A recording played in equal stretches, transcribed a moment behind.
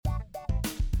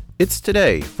It's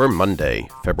today for Monday,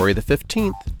 February the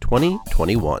 15th,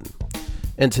 2021.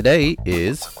 And today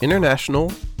is International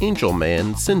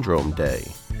Angelman Syndrome Day.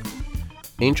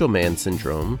 Angelman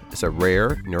syndrome is a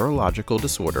rare neurological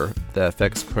disorder that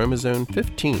affects chromosome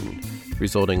 15,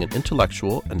 resulting in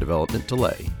intellectual and development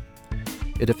delay.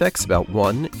 It affects about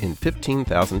 1 in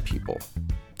 15,000 people.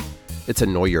 It's a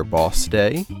Know Your Boss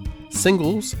Day,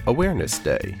 Singles Awareness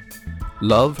Day,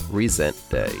 Love Resent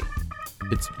Day.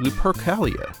 It's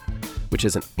Lupercalia, which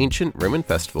is an ancient Roman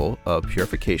festival of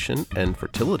purification and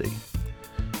fertility.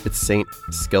 It's St.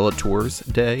 Skeletor's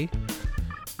Day,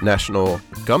 National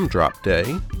Gumdrop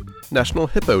Day, National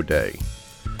Hippo Day,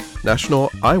 National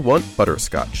I Want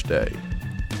Butterscotch Day.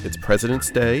 It's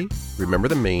President's Day, Remember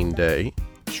the Maine Day,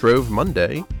 Shrove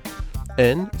Monday,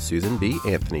 and Susan B.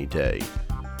 Anthony Day.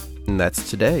 And that's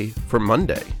today for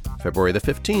Monday, February the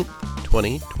 15th,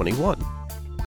 2021.